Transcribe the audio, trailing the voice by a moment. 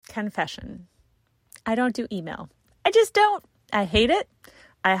Confession. I don't do email. I just don't. I hate it.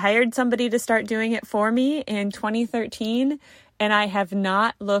 I hired somebody to start doing it for me in 2013, and I have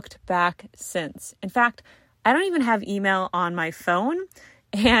not looked back since. In fact, I don't even have email on my phone.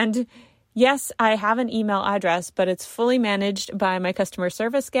 And yes, I have an email address, but it's fully managed by my customer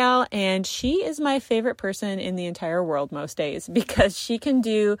service gal, and she is my favorite person in the entire world most days because she can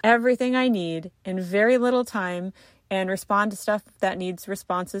do everything I need in very little time and respond to stuff that needs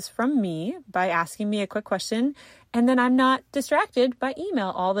responses from me by asking me a quick question, and then I'm not distracted by email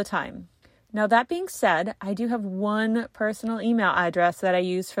all the time. Now, that being said, I do have one personal email address that I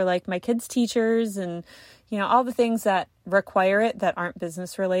use for like my kids' teachers and, all the things that require it that aren't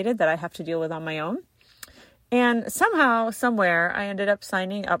business related that I have to deal with on my own. And somehow, somewhere, I ended up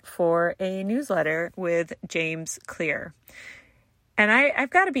signing up for a newsletter with James Clear. And I've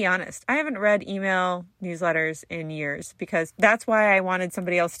got to be honest, I haven't read email newsletters in years because that's why I wanted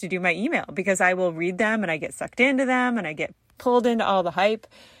somebody else to do my email, because I will read them and I get sucked into them and I get pulled into all the hype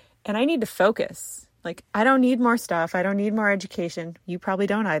and I need to focus. Like, I don't need more stuff. I don't need more education. You probably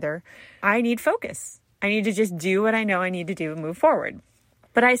don't either. I need focus. I need to just do what I know I need to do and move forward.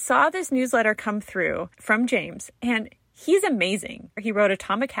 But I saw this newsletter come through from James and he's amazing. He wrote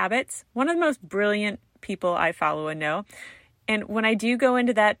Atomic Habits, one of the most brilliant people I follow and know. And when I do go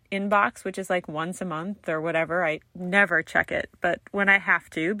into that inbox, which is like once a month or whatever, I never check it. But when I have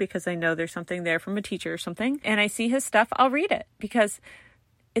to, because I know there's something there from a teacher or something, and I see his stuff, I'll read it because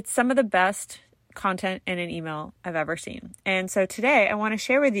it's some of the best content in an email I've ever seen. And so today I want to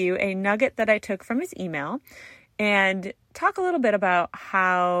share with you a nugget that I took from his email and talk a little bit about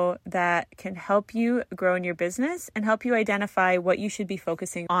how that can help you grow in your business and help you identify what you should be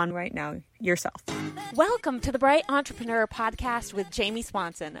focusing on right now yourself. Welcome to the Bright Entrepreneur Podcast with Jamie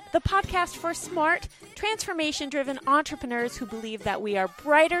Swanson, the podcast for smart, transformation-driven entrepreneurs who believe that we are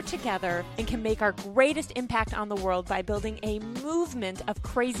brighter together and can make our greatest impact on the world by building a movement of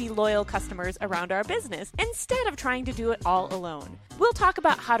crazy loyal customers around our business instead of trying to do it all alone. We'll talk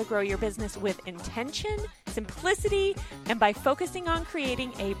about how to grow your business with intention, simplicity, and by focusing on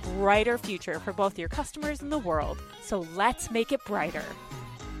creating a brighter future for both your customers and the world. So let's make it brighter.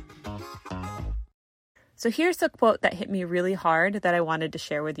 So here's the quote that hit me really hard that I wanted to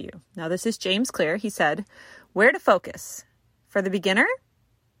share with you. Now, this is James Clear. He said, "Where to focus? For the beginner,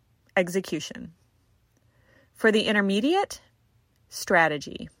 execution. For the intermediate,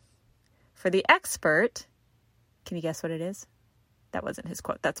 strategy. For the expert," can you guess what it is? That wasn't his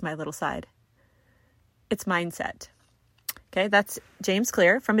quote. That's my little side. It's mindset. Okay, that's James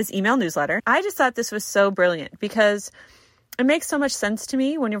Clear from his email newsletter. I just thought this was so brilliant because it makes so much sense to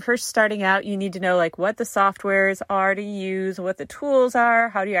me. When you're first starting out, you need to know like what the softwares are to use, what the tools are,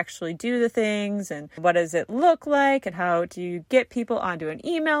 how do you actually do the things, and what does it look like, and how do you get people onto an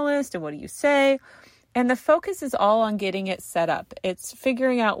email list, and what do you say? And the focus is all on getting it set up. It's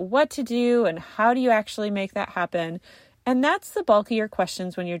figuring out what to do and how do you actually make that happen. And that's the bulk of your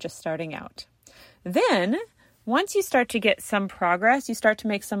questions when you're just starting out. Then, once you start to get some progress, you start to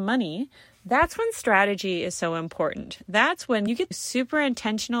make some money, that's when strategy is so important. That's when you get super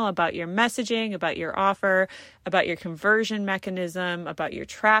intentional about your messaging, about your offer, about your conversion mechanism, about your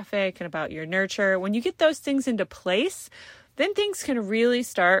traffic, and about your nurture. When you get those things into place, then things can really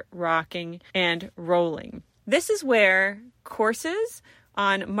start rocking and rolling. This is where courses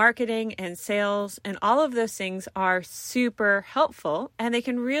on marketing and sales and all of those things are super helpful, and they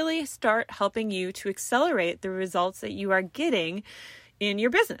can really start helping you to accelerate the results that you are getting in your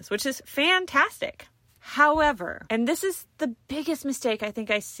business, which is fantastic. However, and this is the biggest mistake I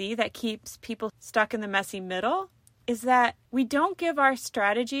think I see that keeps people stuck in the messy middle, is that we don't give our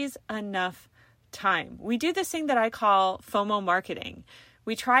strategies enough time. We do this thing that I call FOMO marketing.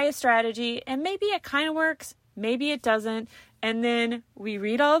 We try a strategy and maybe it kind of works, maybe it doesn't. And then we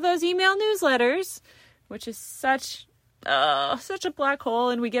read all those email newsletters, which is such a black hole,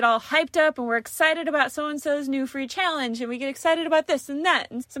 and we get all hyped up and we're excited about so-and-so's new free challenge, and we get excited about this and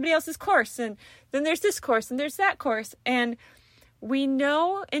that and somebody else's course, and then there's this course and there's that course, and we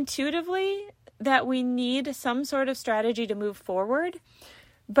know intuitively that we need some sort of strategy to move forward,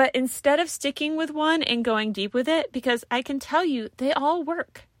 but instead of sticking with one and going deep with it, because I can tell you they all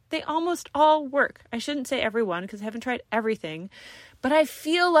work. They almost all work. I shouldn't say everyone because I haven't tried everything, but I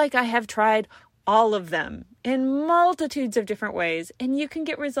feel like I have tried all of them in multitudes of different ways, and you can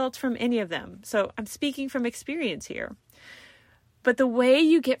get results from any of them. So I'm speaking from experience here. But the way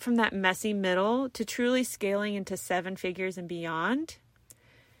you get from that messy middle to truly scaling into 7 figures and beyond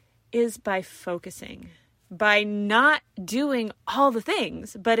is by focusing. by not doing all the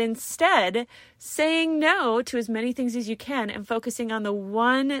things, but instead saying no to as many things as you can and focusing on the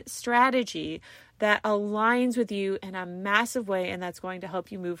one strategy that aligns with you in a massive way and that's going to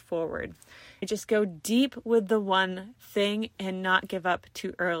help you move forward. Just go deep with the one thing and not give up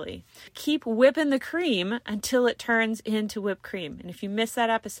too early. Keep whipping the cream until it turns into whipped cream. And if you missed that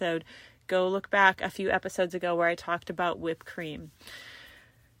episode, go look back a few episodes ago where I talked about whipped cream.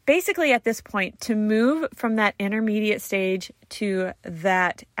 Basically, at this point, to move from that intermediate stage to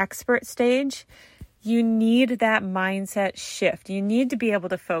that expert stage, you need that mindset shift. You need to be able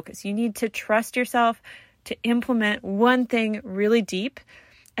to focus. You need to trust yourself to implement one thing really deep.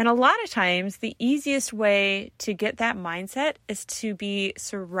 And a lot of times, the easiest way to get that mindset is to be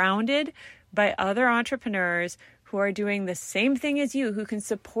surrounded by other entrepreneurs who are doing the same thing as you, who can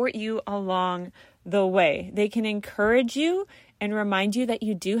support you along the way. They can encourage you and remind you that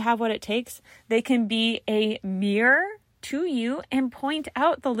you do have what it takes. They can be a mirror to you and point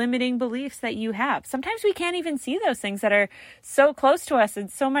out the limiting beliefs that you have. Sometimes we can't even see those things that are so close to us and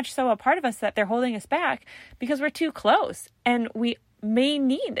so much so a part of us that they're holding us back because we're too close. And we may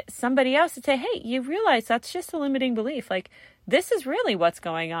need somebody else to say, hey, you realize that's just a limiting belief. Like, this is really what's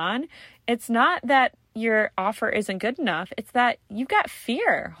going on. It's not that your offer isn't good enough. It's that you've got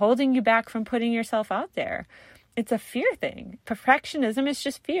fear holding you back from putting yourself out there. It's a fear thing. Perfectionism is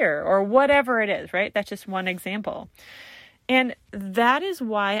just fear or whatever it is, right? That's just one example. And that is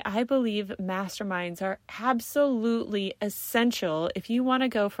why I believe masterminds are absolutely essential if you want to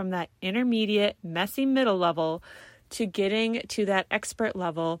go from that intermediate, messy middle level to getting to that expert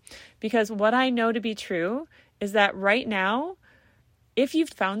level. Because what I know to be true is that right now, if you've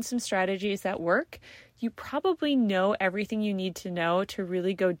found some strategies that work, you probably know everything you need to know to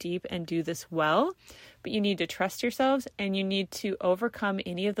really go deep and do this well. But you need to trust yourselves and you need to overcome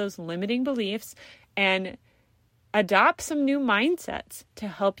any of those limiting beliefs and adopt some new mindsets to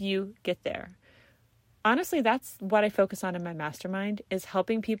help you get there. Honestly, that's what I focus on in my mastermind, is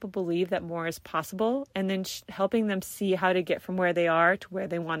helping people believe that more is possible and then helping them see how to get from where they are to where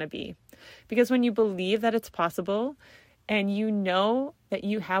they want to be. Because when you believe that it's possible and you know that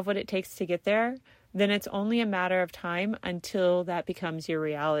you have what it takes to get there, then it's only a matter of time until that becomes your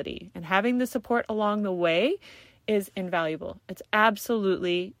reality. And having the support along the way is invaluable. It's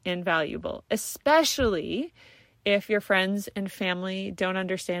absolutely invaluable, especially if your friends and family don't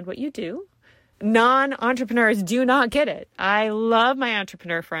understand what you do. Non-entrepreneurs do not get it. I love my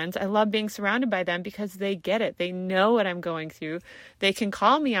entrepreneur friends. I love being surrounded by them because they get it. They know what I'm going through. They can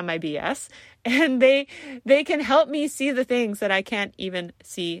call me on my BS and they can help me see the things that I can't even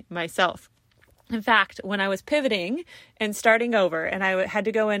see myself. In fact, when I was pivoting and starting over and I had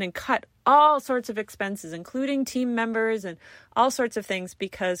to go in and cut all sorts of expenses, including team members and all sorts of things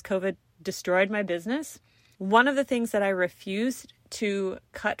because COVID destroyed my business, one of the things that I refused to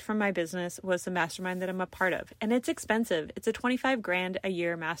cut from my business was the mastermind that I'm a part of. And it's expensive. It's a $25,000 a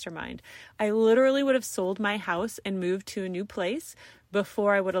year mastermind. I literally would have sold my house and moved to a new place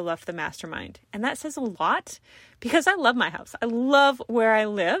before I would have left the mastermind. And that says a lot because I love my house. I love where I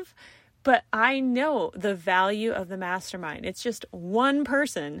live. But I know the value of the mastermind. It's just one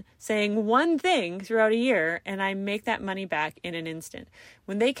person saying one thing throughout a year, and I make that money back in an instant.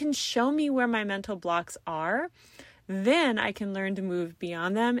 When they can show me where my mental blocks are, then I can learn to move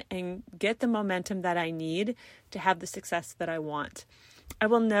beyond them and get the momentum that I need to have the success that I want. I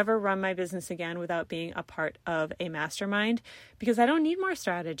will never run my business again without being a part of a mastermind because I don't need more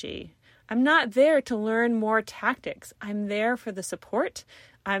strategy. I'm not there to learn more tactics. I'm there for the support.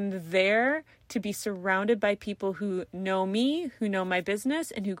 I'm there to be surrounded by people who know me, who know my business,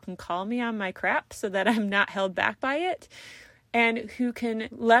 and who can call me on my crap so that I'm not held back by it, and who can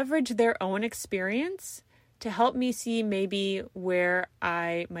leverage their own experience to help me see maybe where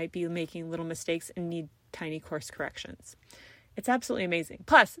I might be making little mistakes and need tiny course corrections. It's absolutely amazing.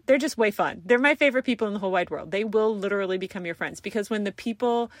 Plus, they're just way fun. They're my favorite people in the whole wide world. They will literally become your friends because when the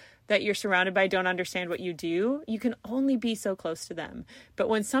people that you're surrounded by don't understand what you do, you can only be so close to them. But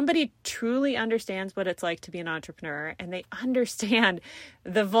when somebody truly understands what it's like to be an entrepreneur and they understand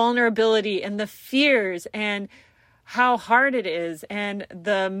the vulnerability and the fears and how hard it is and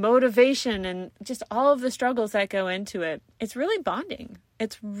the motivation and just all of the struggles that go into it, it's really bonding.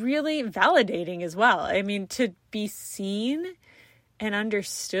 It's really validating as well. I mean, to be seen and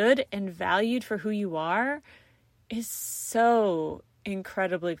understood and valued for who you are is so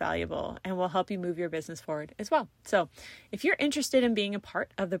incredibly valuable and will help you move your business forward as well. So if you're interested in being a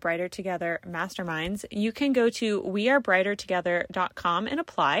part of the Brighter Together Masterminds, you can go to wearebrightertogether.com and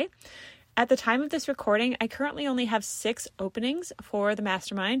apply. At the time of this recording, I currently only have 6 openings for the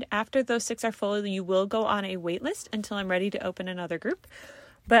mastermind. After those 6 are full, you will go on a wait list until I'm ready to open another group.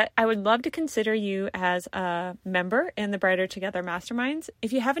 But I would love to consider you as a member in the Brighter Together Masterminds.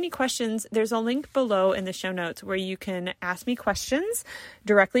 If you have any questions, there's a link below in the show notes where you can ask me questions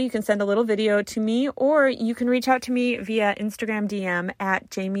directly. You can send a little video to me, or you can reach out to me via Instagram DM at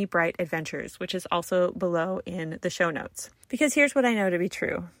Jamie Bright Adventures, which is also below in the show notes. Because here's what I know to be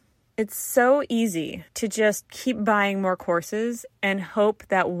true. It's so easy to just keep buying more courses and hope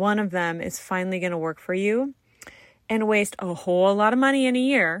that one of them is finally going to work for you, and waste a whole lot of money in a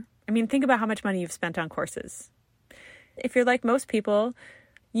year. I mean, think about how much money you've spent on courses. If you're like most people,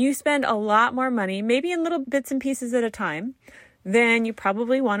 you spend a lot more money, maybe in little bits and pieces at a time, than you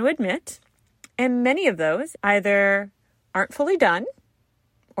probably want to admit. And many of those either aren't fully done,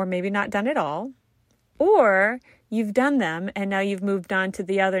 or maybe not done at all, or you've done them and now you've moved on to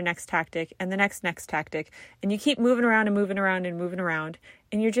the other next tactic and the next tactic, and you keep moving around and moving around and moving around,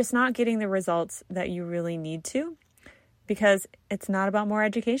 and you're just not getting the results that you really need to. Because it's not about more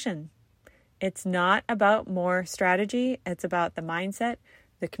education. It's not about more strategy. It's about the mindset,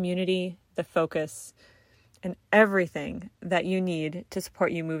 the community, the focus, and everything that you need to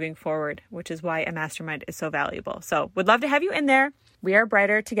support you moving forward, which is why a mastermind is so valuable. So would love to have you in there.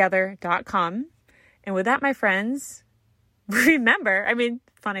 wearebrightertogether.com. And with that, my friends, remember,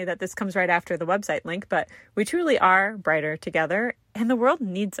 funny that this comes right after the website link, but we truly are brighter together, and the world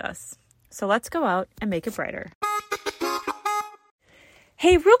needs us. So let's go out and make it brighter.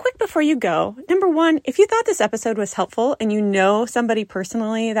 Hey, real quick before you go, number 1, if you thought this episode was helpful and you know somebody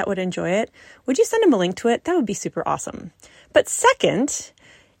personally that would enjoy it, would you send them a link to it? That would be super awesome. But second,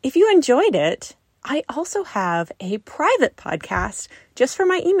 if you enjoyed it, I also have a private podcast just for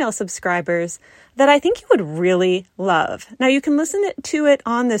my email subscribers that I think you would really love. Now, you can listen to it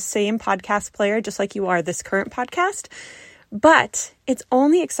on the same podcast player, just like you are this current podcast, but it's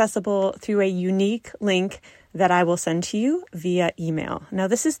only accessible through a unique link that I will send to you via email. Now,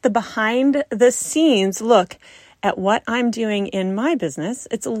 this is the behind the scenes look at what I'm doing in my business.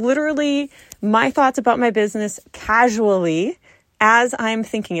 It's literally my thoughts about my business casually as I'm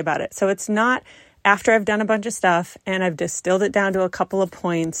thinking about it. So it's not after I've done a bunch of stuff and I've distilled it down to a couple of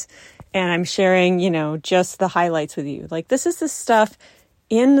points and I'm sharing, just the highlights with you. Like, this is the stuff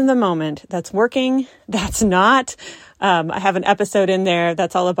in the moment that's working, that's not. I have an episode in there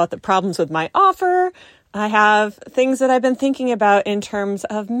that's all about the problems with my offer. I have things that I've been thinking about in terms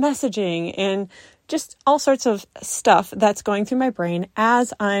of messaging and just all sorts of stuff that's going through my brain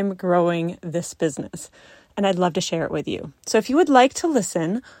as I'm growing this business. And I'd love to share it with you. So if you would like to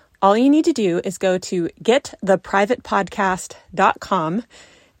listen, all you need to do is go to gettheprivatepodcast.com,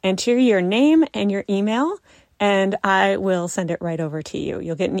 enter your name and your email, and I will send it right over to you.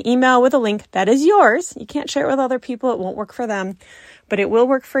 You'll get an email with a link that is yours. You can't share it with other people. It won't work for them, but it will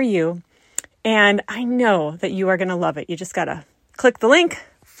work for you. And I know that you are going to love it. You just got to click the link,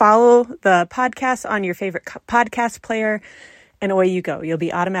 follow the podcast on your favorite podcast player, and away you go. You'll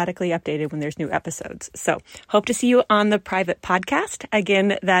be automatically updated when there's new episodes. So hope to see you on the private podcast.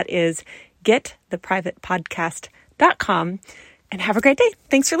 Again, that is gettheprivatepodcast.com. And have a great day.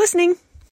 Thanks for listening.